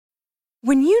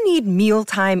When you need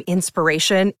mealtime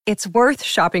inspiration, it's worth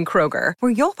shopping Kroger,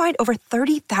 where you'll find over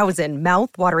 30,000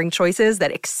 mouth-watering choices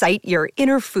that excite your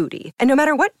inner foodie. And no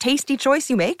matter what tasty choice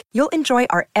you make, you'll enjoy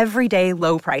our everyday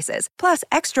low prices, plus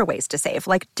extra ways to save,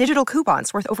 like digital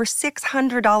coupons worth over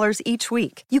 $600 each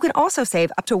week. You can also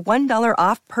save up to $1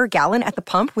 off per gallon at the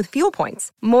pump with fuel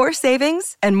points. More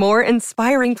savings and more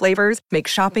inspiring flavors make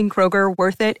shopping Kroger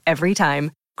worth it every time.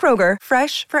 Kroger,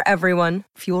 fresh for everyone.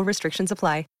 Fuel restrictions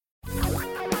apply.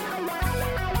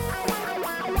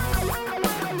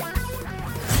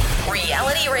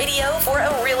 Reality radio for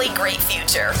a really great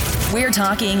future. We're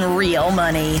talking real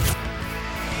money.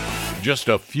 Just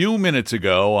a few minutes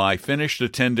ago, I finished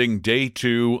attending day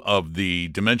 2 of the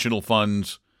Dimensional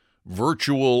Fund's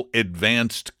virtual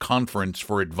advanced conference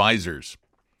for advisors.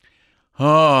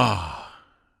 Thank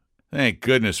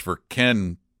goodness for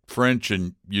Ken French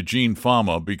and Eugene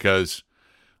Fama, because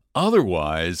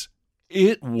otherwise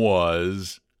it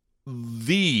was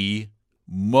the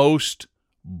most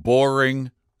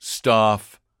boring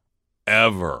stuff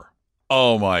ever.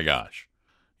 Oh my gosh.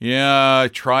 Yeah, I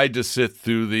tried to sit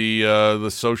through the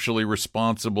socially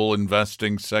responsible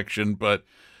investing section, but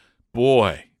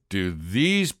boy, do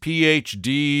these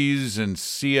PhDs and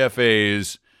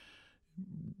CFAs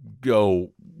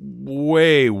go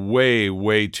way, way,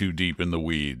 way too deep in the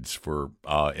weeds for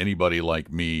anybody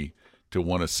like me to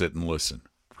want to sit and listen.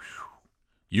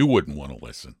 You wouldn't want to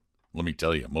listen. Let me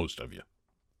tell you, most of you.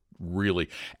 Really.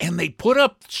 And they put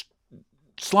up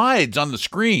slides on the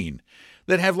screen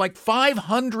that have like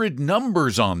 500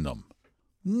 numbers on them.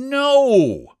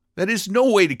 No, that is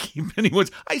no way to keep anyone's.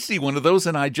 I see one of those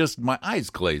and my eyes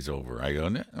glaze over. I go,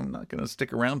 nah, I'm not going to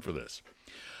stick around for this.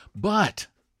 But,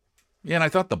 yeah, and I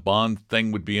thought the bond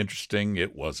thing would be interesting.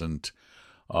 It wasn't.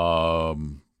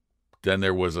 Then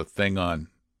there was a thing on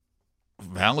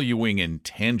valuing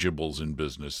intangibles in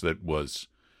business that was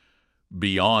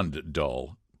beyond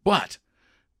dull. But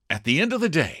at the end of the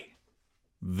day,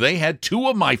 they had 2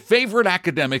 of my favorite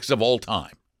academics of all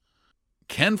time,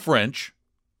 Ken French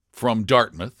from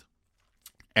Dartmouth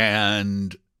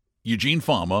and Eugene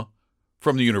Fama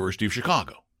from the University of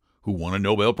Chicago, who won a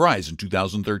Nobel Prize in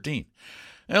 2013.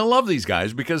 And I love these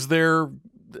guys because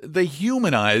they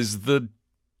humanize the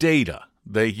data.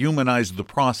 They humanize the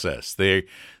process. They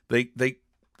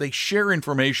share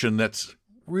information that's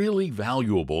really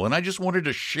valuable. And I just wanted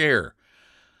to share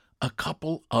a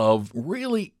couple of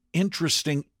really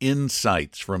interesting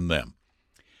insights from them.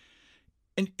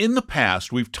 And in the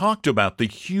past, we've talked about the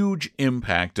huge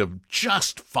impact of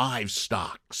just 5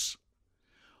 stocks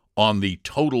on the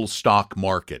total stock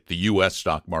market, the U.S.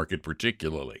 stock market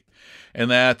particularly. And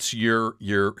that's your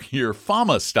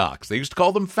FAMA stocks. They used to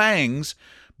call them FANGs,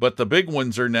 but the big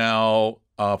ones are now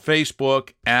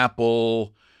Facebook,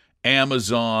 Apple,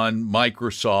 Amazon,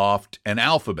 Microsoft, and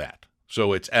Alphabet.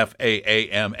 So it's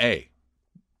FAAMA,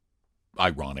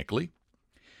 ironically.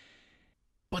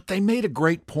 But they made a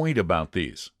great point about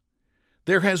these.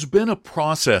 There has been a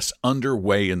process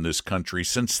underway in this country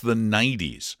since the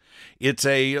 90s. It's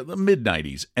the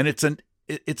mid-90s, and it's a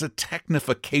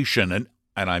technification,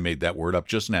 and I made that word up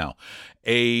just now,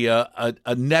 a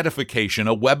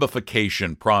netification, a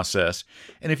webification process.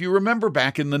 And if you remember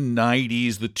back in the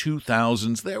 90s, the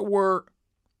 2000s, there were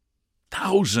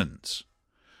thousands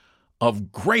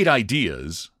of great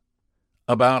ideas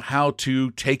about how to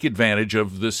take advantage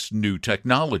of this new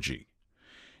technology.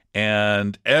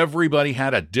 And everybody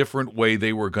had a different way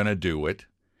they were going to do it.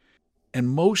 And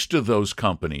most of those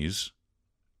companies,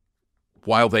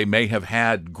 while they may have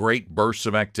had great bursts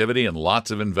of activity and lots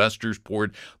of investors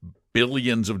poured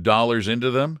billions of dollars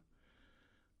into them,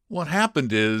 what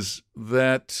happened is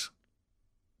that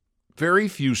very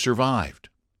few survived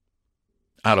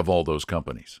out of all those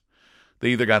companies.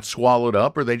 They either got swallowed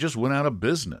up or they just went out of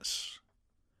business.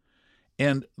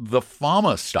 And the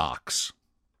FAMA stocks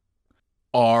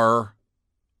are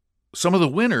some of the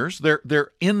winners.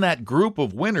 They're in that group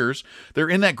of winners. They're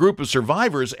in that group of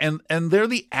survivors, and they're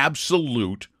the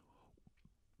absolute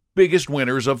biggest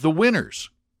winners of the winners.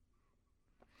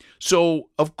 So,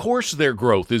 of course, their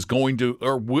growth is going to,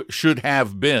 or should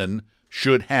have been,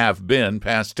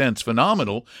 past tense,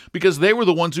 phenomenal, because they were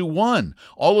the ones who won.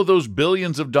 All of those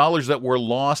billions of dollars that were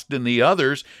lost in the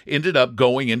others ended up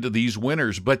going into these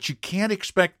winners. But you can't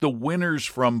expect the winners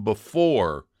from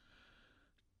before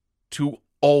to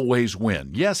always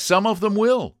win. Yes, some of them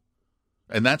will,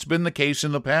 and that's been the case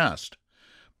in the past.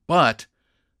 But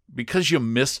because you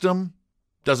missed them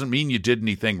doesn't mean you did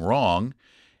anything wrong.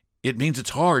 It means it's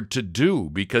hard to do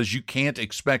because you can't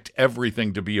expect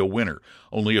everything to be a winner.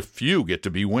 Only a few get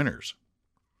to be winners.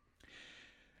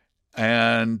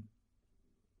 And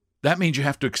that means you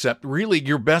have to accept really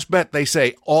your best bet. They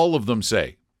say, all of them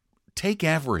say, take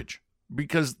average,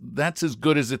 because that's as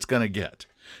good as it's going to get.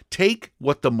 Take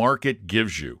what the market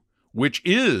gives you, which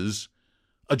is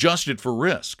adjusted for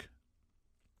risk.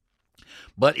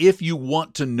 But if you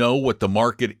want to know what the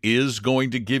market is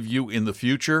going to give you in the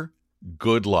future,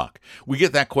 good luck. We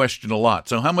get that question a lot.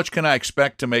 So how much can I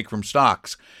expect to make from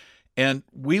stocks? And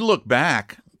we look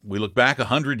back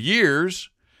 100 years,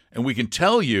 and we can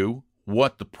tell you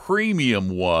what the premium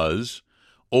was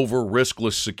over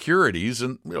riskless securities,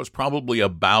 and it was probably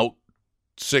about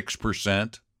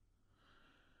 6%.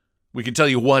 We can tell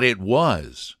you what it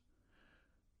was.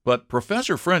 But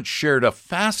Professor French shared a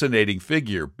fascinating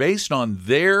figure based on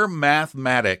their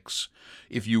mathematics.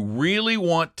 If you really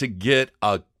want to get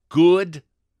a good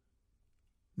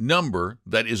number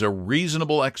that is a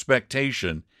reasonable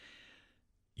expectation,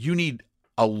 you need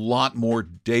a lot more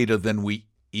data than we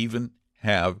even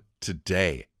have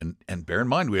today. And bear in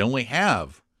mind, we only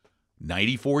have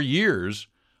 94 years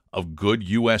of good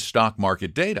U.S. stock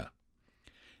market data.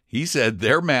 He said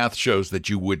their math shows that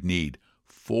you would need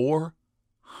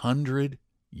 400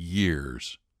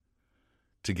 years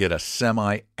to get a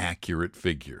semi-accurate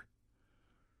figure.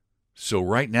 So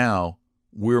right now,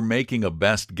 we're making a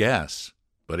best guess,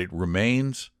 but it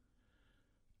remains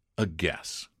a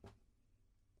guess.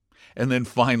 And then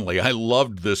finally, I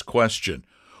loved this question.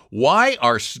 Why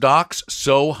are stocks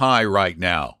so high right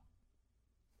now?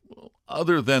 Well,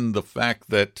 other than the fact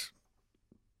that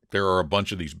there are a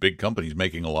bunch of these big companies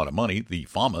making a lot of money, the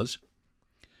FAMAs,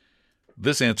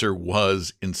 this answer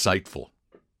was insightful.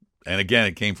 And again,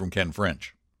 it came from Ken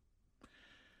French.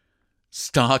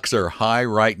 Stocks are high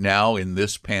right now in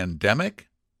this pandemic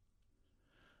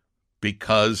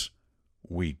because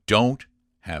we don't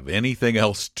have anything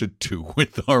else to do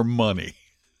with our money.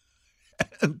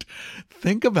 And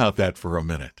think about that for a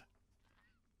minute.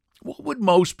 What would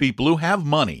most people who have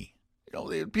money,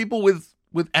 people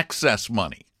with excess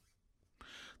money,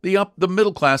 the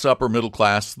middle class, upper middle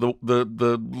class, the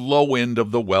low end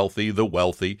of the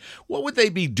wealthy, what would they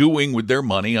be doing with their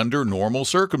money under normal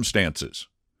circumstances?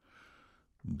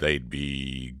 They'd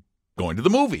be going to the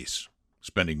movies,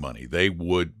 spending money. They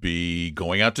would be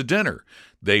going out to dinner.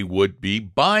 They would be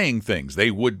buying things.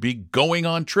 They would be going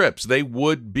on trips. They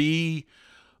would be,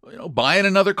 buying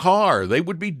another car. They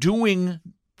would be doing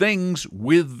things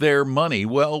with their money.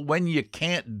 Well, when you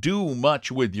can't do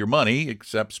much with your money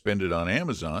except spend it on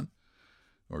Amazon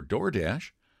or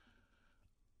DoorDash,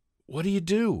 what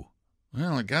do?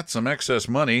 Well, I got some excess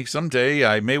money. Someday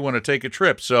I may want to take a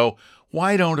trip, so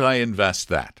why don't I invest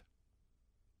that?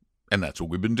 And that's what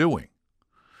we've been doing.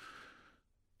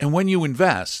 And when you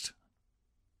invest,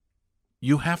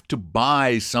 you have to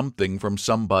buy something from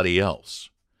somebody else.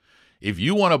 If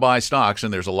you want to buy stocks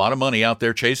and there's a lot of money out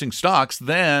there chasing stocks,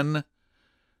 then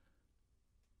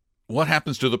what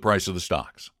happens to the price of the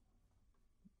stocks?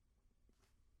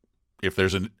 If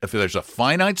there's a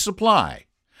finite supply,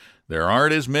 there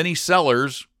aren't as many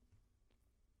sellers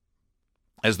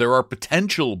as there are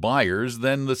potential buyers,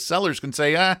 then the sellers can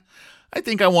say, I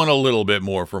think I want a little bit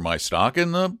more for my stock,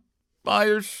 and the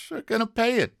buyers are going to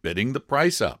pay it, bidding the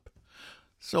price up.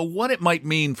 So what it might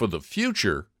mean for the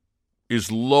future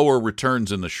is lower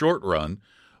returns in the short run,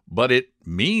 but it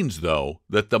means, though,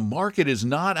 that the market is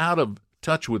not out of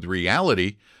touch with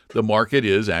reality. The market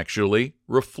is actually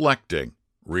reflecting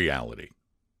reality.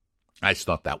 I just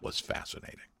thought that was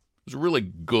fascinating. It was really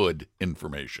good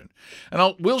information.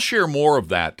 And we'll share more of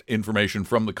that information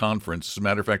from the conference. As a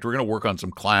matter of fact, we're going to work on some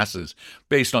classes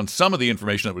based on some of the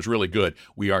information that was really good.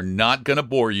 We are not going to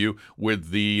bore you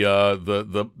with the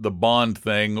bond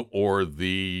thing or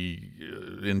the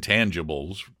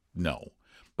intangibles. No.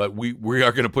 But we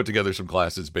are going to put together some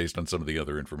classes based on some of the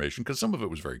other information because some of it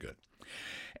was very good.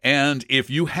 And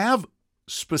if you have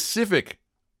specific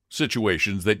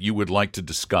situations that you would like to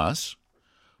discuss,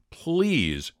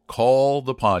 please call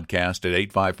the podcast at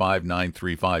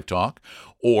 855-935-TALK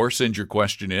or send your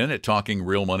question in at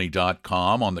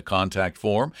talkingrealmoney.com on the contact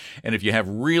form. And if you have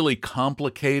really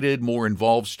complicated, more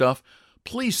involved stuff,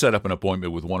 please set up an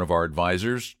appointment with one of our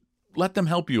advisors. Let them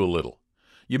help you a little.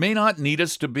 You may not need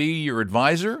us to be your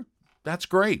advisor. That's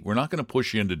great. We're not going to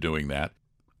push you into doing that.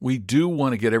 We do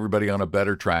want to get everybody on a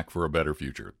better track for a better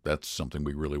future. That's something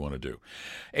we really want to do.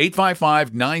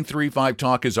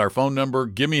 855-935-TALK is our phone number.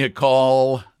 Give me a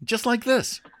call just like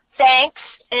this. Thanks.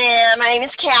 And my name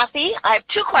is Kathy. I have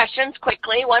two questions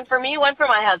quickly, one for me, one for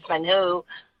my husband, who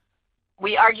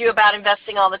we argue about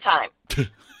investing all the time.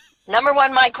 Number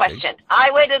one, my question.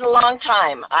 I waited a long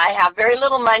time. I have very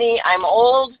little money. I'm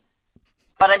old,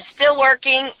 but I'm still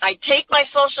working. I take my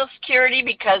Social Security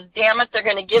because, damn it, they're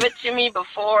going to give it to me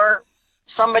before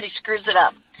somebody screws it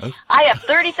up. Oh. I have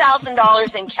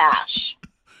 $30,000 in cash.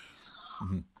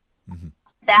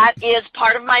 That is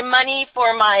part of my money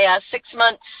for my 6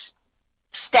 months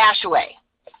stash away.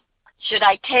 Should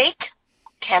I take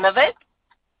 10 of it,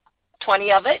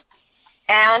 20 of it,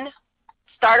 and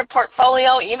start a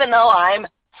portfolio even though I'm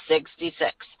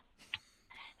 66?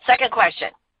 Second question.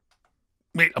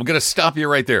 Wait, I'm going to stop you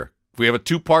right there. If we have a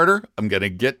two-parter, I'm going to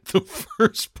get the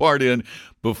first part in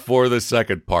before the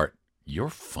second part. You're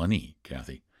funny,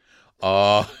 Kathy.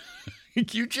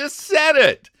 You just said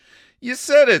it. You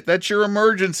said it. That's your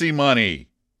emergency money.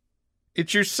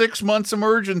 It's your 6 months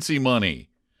emergency money.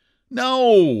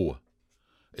 No.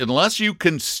 Unless you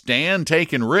can stand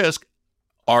taking risk,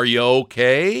 are you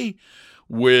okay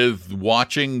with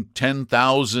watching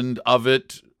 10,000 of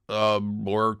it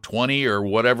or 20 or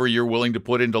whatever you're willing to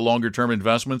put into longer-term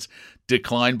investments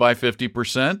decline by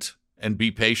 50% and be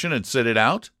patient and sit it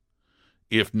out?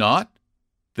 If not,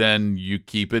 then you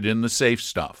keep it in the safe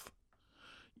stuff.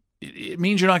 It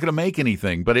means you're not going to make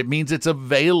anything, but it means it's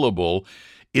available.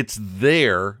 It's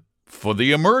there for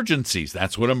the emergencies.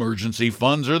 That's what emergency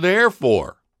funds are there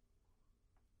for.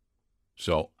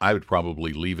 So I would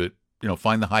probably leave it,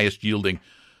 find the highest yielding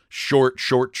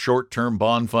short-term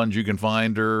bond funds you can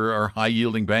find or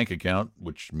high-yielding bank account,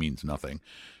 which means nothing,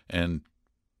 and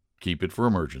keep it for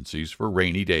emergencies, for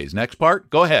rainy days. Next part,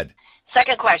 go ahead.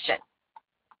 Second question.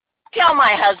 Tell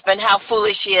my husband how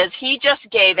foolish he is. He just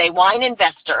gave a wine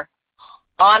investor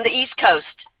on the East Coast,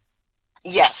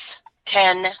 yes,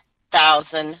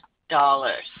 $10,000.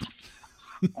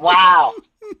 Wow.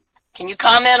 Can you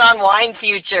comment on wine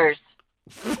futures?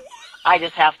 I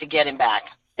just have to get him back.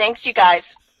 Thanks, you guys.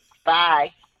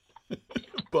 Bye.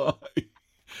 Bye.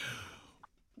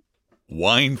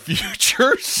 Wine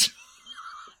futures?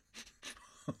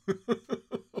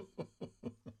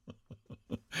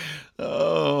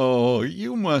 Oh,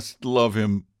 you must love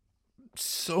him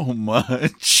so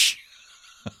much.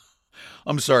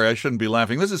 I'm sorry, I shouldn't be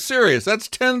laughing. This is serious. That's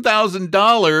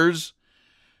 $10,000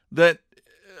 that,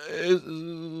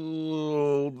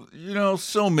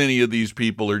 so many of these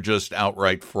people are just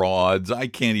outright frauds. I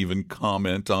can't even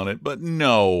comment on it, but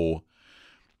no.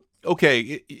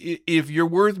 Okay, if you're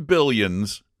worth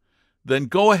billions, then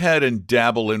go ahead and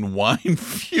dabble in wine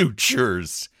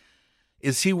futures.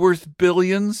 Is he worth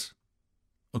billions?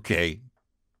 Okay.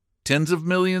 Tens of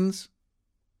millions?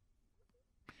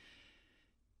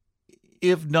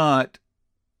 If not,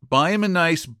 buy him a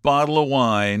nice bottle of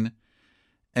wine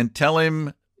and tell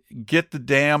him get the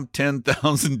damn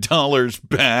 $10,000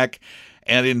 back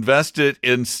and invest it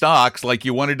in stocks like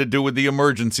you wanted to do with the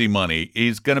emergency money.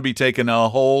 He's going to be taking a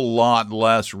whole lot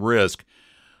less risk,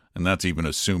 and that's even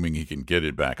assuming he can get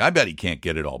it back. I bet he can't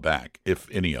get it all back, if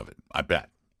any of it. I bet.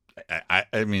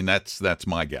 I mean, that's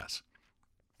my guess.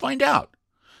 Find out.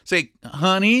 Say,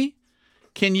 honey,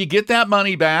 can you get that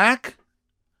money back?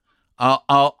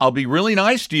 I'll be really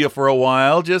nice to you for a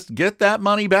while. Just get that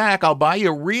money back. I'll buy you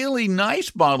a really nice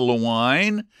bottle of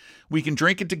wine. We can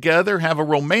drink it together, have a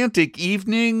romantic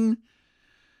evening.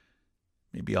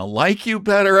 Maybe I'll like you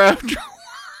better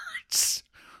afterwards.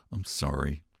 I'm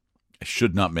sorry. I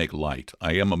should not make light.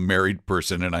 I am a married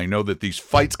person, and I know that these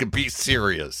fights can be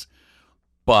serious.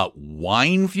 But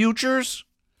wine futures?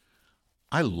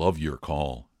 I love your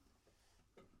call.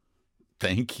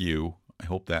 Thank you. I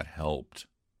hope that helped.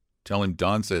 Tell him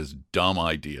Don says dumb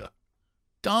idea.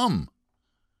 Dumb.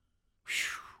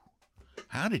 Whew.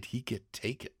 How did he get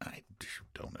taken? I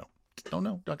don't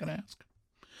know. Not going to ask.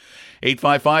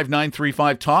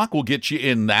 855-935-TALK will get you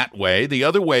in that way. The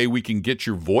other way we can get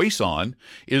your voice on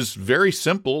is very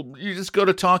simple. You just go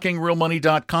to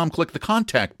talkingrealmoney.com, click the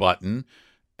contact button,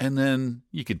 and then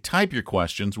you can type your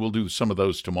questions. We'll do some of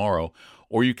those tomorrow.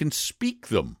 Or you can speak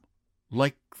them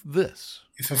like this.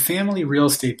 If a family real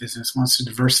estate business wants to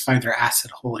diversify their asset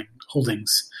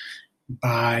holdings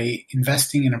by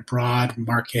investing in a broad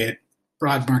market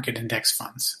index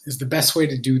funds, is the best way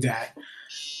to do that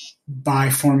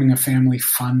by forming a family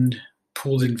fund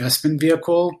pooled investment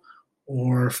vehicle,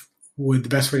 or would the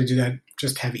best way to do that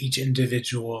just have each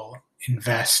individual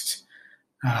invest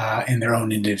in their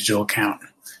own individual account?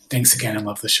 Thanks again. I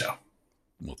love the show.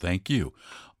 Well, thank you.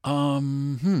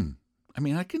 I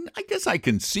mean, I guess I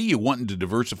can see you wanting to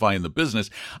diversify in the business.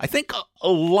 I think a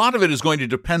lot of it is going to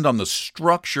depend on the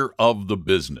structure of the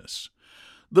business.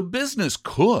 The business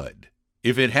could,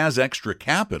 if it has extra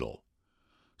capital,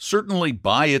 certainly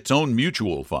buy its own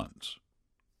mutual funds.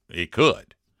 It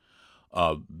could.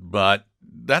 But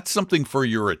that's something for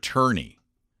your attorney.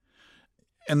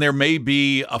 And there may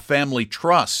be a family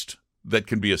trust that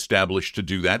can be established to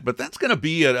do that, but that's going to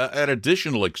be at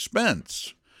additional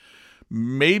expense.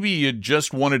 Maybe you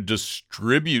just want to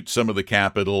distribute some of the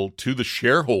capital to the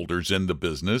shareholders in the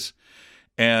business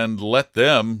and let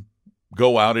them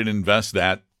go out and invest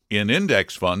that in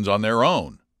index funds on their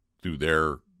own through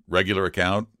their regular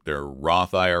account, their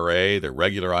Roth IRA, their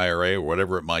regular IRA, or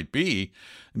whatever it might be,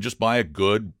 and just buy a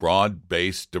good,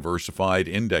 broad-based, diversified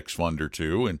index fund or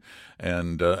two and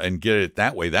get it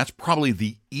that way. That's probably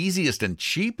the easiest and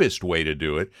cheapest way to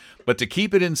do it. But to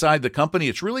keep it inside the company,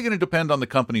 it's really going to depend on the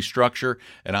company structure,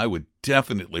 and I would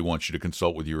definitely want you to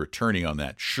consult with your attorney on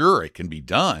that. Sure, it can be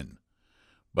done,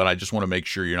 but I just want to make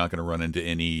sure you're not going to run into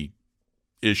any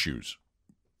issues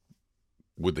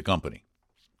with the company.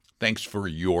 Thanks for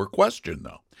your question,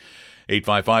 though.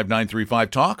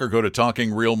 855-935-TALK or go to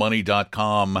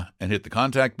talkingrealmoney.com and hit the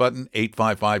contact button,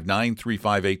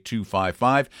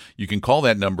 855-935-8255. You can call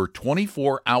that number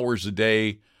 24 hours a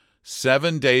day,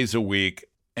 7 days a week.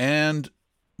 And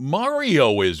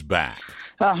Mario is back.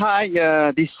 Hi,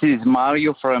 this is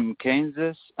Mario from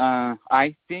Kansas.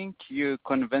 I think you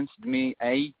convinced me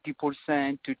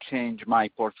 80% to change my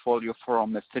portfolio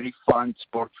from a 3 funds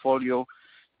portfolio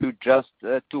to just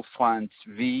 2 funds,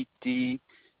 VTWAX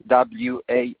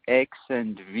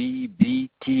and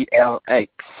VBTLX.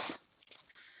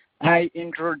 I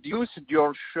introduced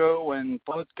your show and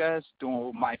podcast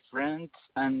to my friends,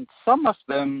 and some of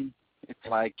them, it's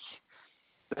like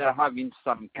they're having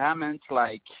some comments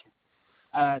like,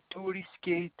 too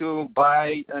risky to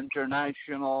buy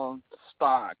international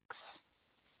stocks.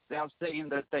 They're saying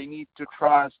that they need to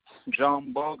trust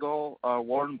John Bogle,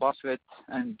 Warren Buffett,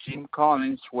 and Jim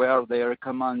Collins, where they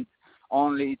recommend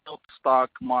only top stock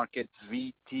market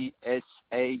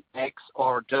VTSAX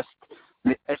or just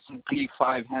the S&P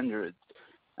 500.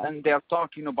 And they're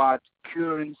talking about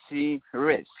currency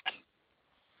risk.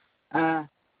 Can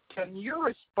you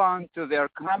respond to their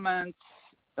comments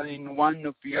in one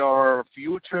of your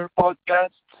future podcasts?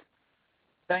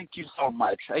 Thank you so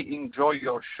much. I enjoy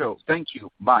your show. Thank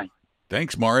you. Bye.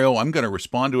 Thanks, Mario. I'm going to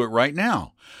respond to it right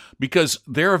now because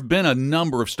there have been a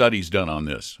number of studies done on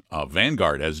this.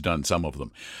 Vanguard has done some of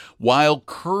them. While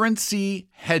currency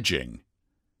hedging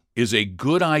is a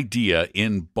good idea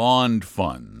in bond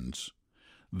funds,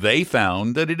 they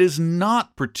found that it is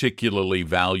not particularly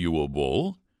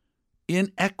valuable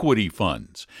in equity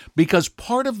funds, because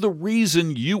part of the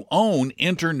reason you own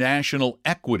international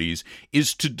equities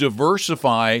is to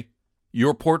diversify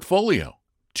your portfolio,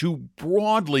 to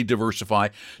broadly diversify,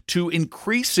 to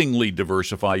increasingly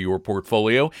diversify your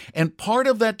portfolio. And part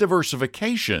of that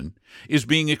diversification is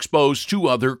being exposed to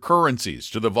other currencies,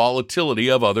 to the volatility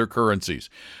of other currencies.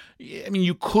 I mean,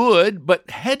 you could, but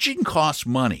hedging costs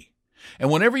money.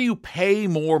 And whenever you pay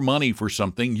more money for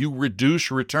something, you reduce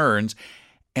returns.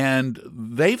 And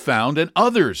they found, and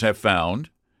others have found,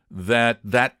 that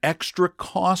that extra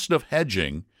cost of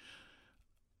hedging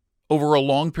over a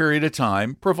long period of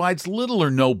time provides little or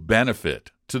no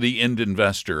benefit to the end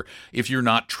investor if you're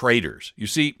not traders. You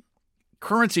see,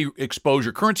 currency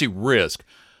exposure, currency risk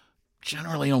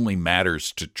generally only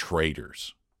matters to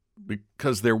traders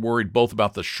because they're worried both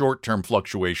about the short-term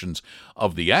fluctuations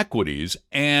of the equities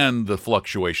and the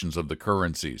fluctuations of the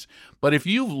currencies. But if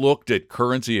you've looked at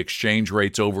currency exchange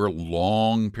rates over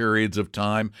long periods of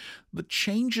time, the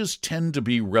changes tend to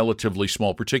be relatively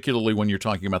small, particularly when you're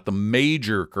talking about the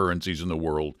major currencies in the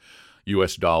world,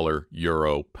 US dollar,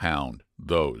 euro, pound,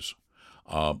 those.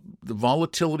 The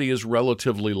volatility is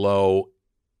relatively low.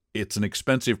 It's an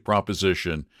expensive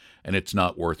proposition, and it's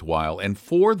not worthwhile. And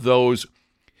for those...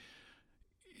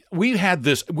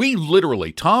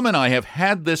 Tom and I have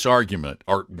had this argument,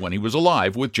 or when he was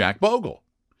alive, with Jack Bogle.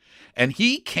 And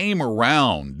he came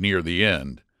around near the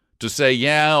end to say,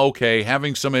 yeah, okay,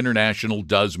 having some international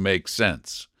does make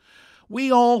sense.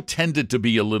 We all tended to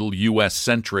be a little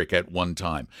U.S.-centric at one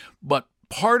time, but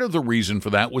part of the reason for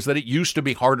that was that it used to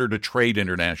be harder to trade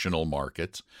international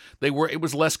markets. It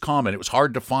was less common. It was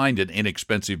hard to find an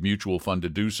inexpensive mutual fund to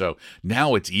do so.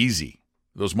 Now it's easy.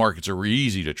 Those markets are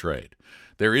easy to trade.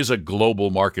 There is a global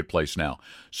marketplace now.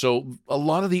 So a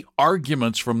lot of the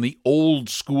arguments from the old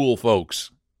school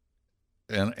folks,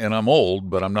 and I'm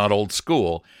old, but I'm not old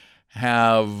school,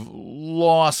 have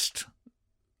lost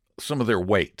some of their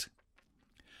weight.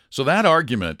 So that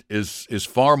argument is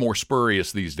far more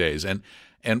spurious these days. And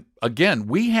again,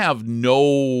 we have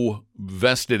no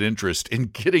vested interest in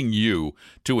getting you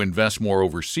to invest more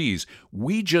overseas.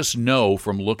 We just know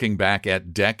from looking back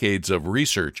at decades of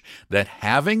research that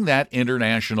having that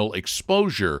international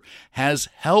exposure has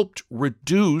helped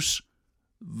reduce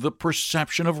the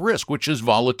perception of risk, which is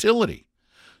volatility.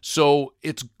 So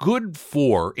it's good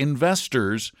for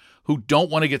investors who don't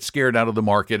want to get scared out of the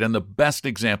market, and the best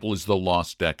example is the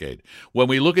lost decade. When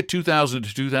we look at 2000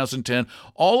 to 2010,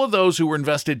 all of those who were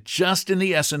invested just in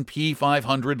the S&P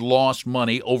 500 lost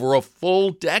money over a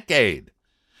full decade.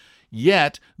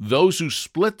 Yet, those who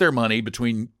split their money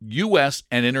between U.S.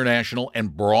 and international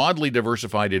and broadly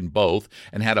diversified in both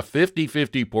and had a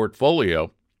 50-50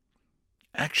 portfolio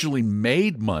actually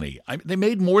made money. They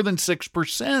made more than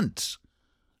 6%.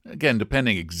 Again,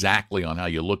 depending exactly on how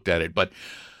you looked at it, but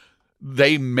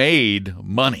they made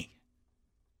money.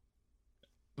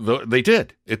 They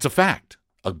did. It's a fact.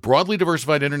 A broadly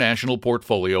diversified international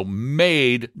portfolio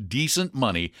made decent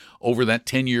money over that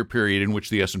 10-year period in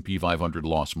which the S&P 500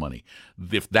 lost money.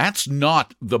 If that's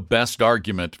not the best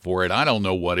argument for it, I don't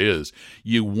know what is.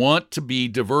 You want to be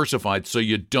diversified so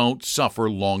you don't suffer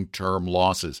long-term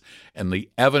losses. And the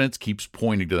evidence keeps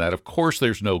pointing to that. Of course,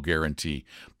 there's no guarantee,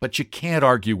 but you can't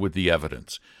argue with the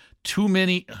evidence. Too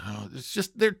many, it's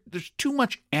just there's too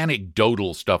much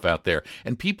anecdotal stuff out there,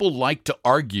 and people like to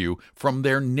argue from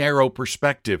their narrow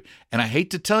perspective. And I hate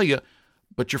to tell you,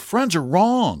 but your friends are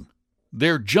wrong.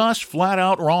 They're just flat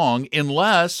out wrong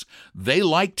unless they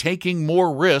like taking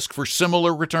more risk for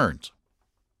similar returns.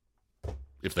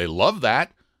 If they love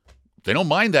that, they don't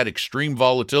mind that extreme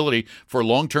volatility for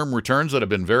long-term returns that have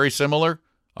been very similar,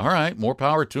 all right, more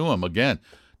power to them. Again,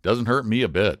 doesn't hurt me a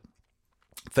bit.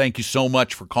 Thank you so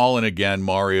much for calling again,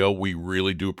 Mario. We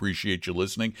really do appreciate you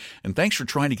listening. And thanks for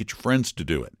trying to get your friends to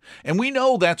do it. And we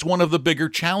know that's one of the bigger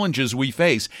challenges we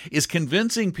face is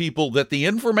convincing people that the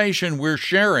information we're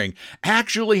sharing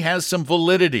actually has some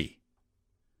validity.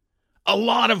 A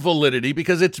lot of validity,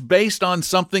 because it's based on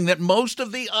something that most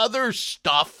of the other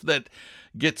stuff that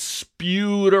gets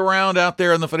spewed around out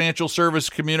there in the financial service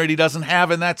community doesn't have,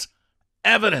 and that's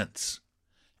evidence.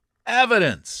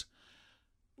 Evidence.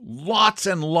 Lots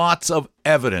and lots of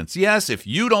evidence. Yes, if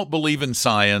you don't believe in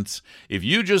science, if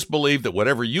you just believe that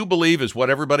whatever you believe is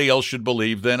what everybody else should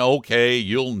believe, then okay,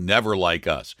 you'll never like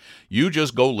us. You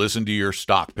just go listen to your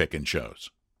stock picking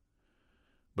shows.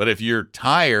 But if you're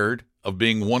tired of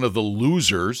being one of the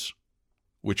losers,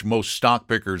 which most stock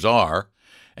pickers are,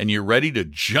 and you're ready to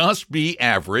just be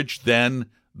average, then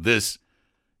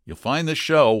you'll find this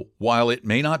show, while it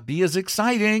may not be as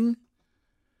exciting,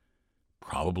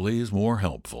 probably is more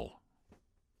helpful.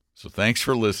 So thanks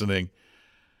for listening.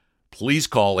 Please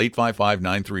call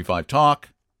 855-935-TALK.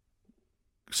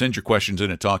 Send your questions in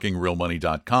at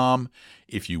talkingrealmoney.com.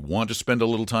 If you want to spend a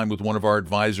little time with one of our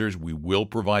advisors, we will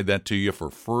provide that to you for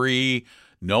free,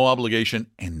 no obligation,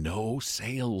 and no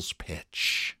sales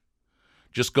pitch.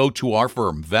 Just go to our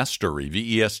firm, Vestory,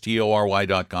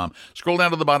 VESTORY.com. Scroll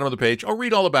down to the bottom of the page, or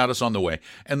read all about us on the way,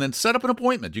 and then set up an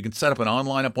appointment. You can set up an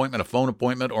online appointment, a phone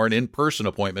appointment, or an in-person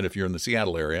appointment if you're in the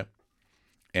Seattle area,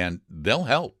 and they'll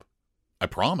help. I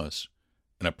promise.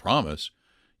 And I promise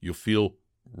you'll feel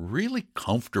really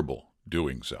comfortable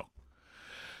doing so.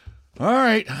 All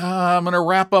right, I'm going to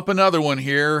wrap up another one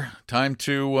here. Time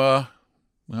to, I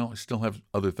still have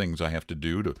other things I have to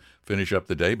do to finish up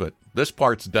the day, but this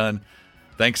part's done.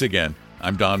 Thanks again.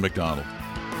 I'm Don McDonald.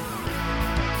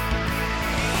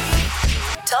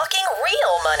 Talking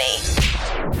Real Money.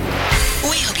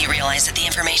 We hope you realize that the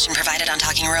information provided on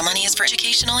Talking Real Money is for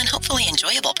educational and hopefully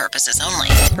enjoyable purposes only.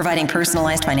 Providing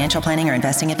personalized financial planning or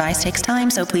investing advice takes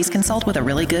time, so please consult with a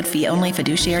really good fee-only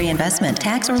fiduciary investment,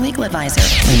 tax, or legal advisor.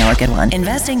 We know a good one.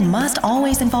 Investing must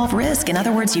always involve risk. In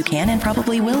other words, you can and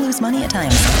probably will lose money at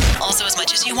times. Also, as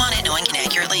much as you want it, no one can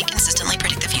accurately, consistently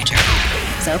predict the future.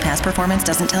 So past performance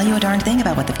doesn't tell you a darn thing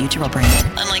about what the future will bring.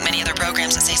 Unlike many other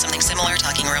programs that say something similar,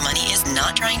 Talking Real Money is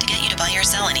not trying to get you to buy or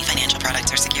sell any financial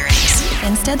products or securities.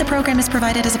 Instead, the program is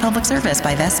provided as a public service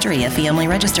by Vestory, a fee-only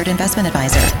registered investment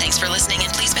advisor. Thanks for listening,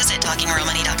 and please visit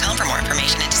talkingrealmoney.com for more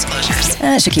information and disclosures.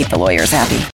 That should keep the lawyers happy.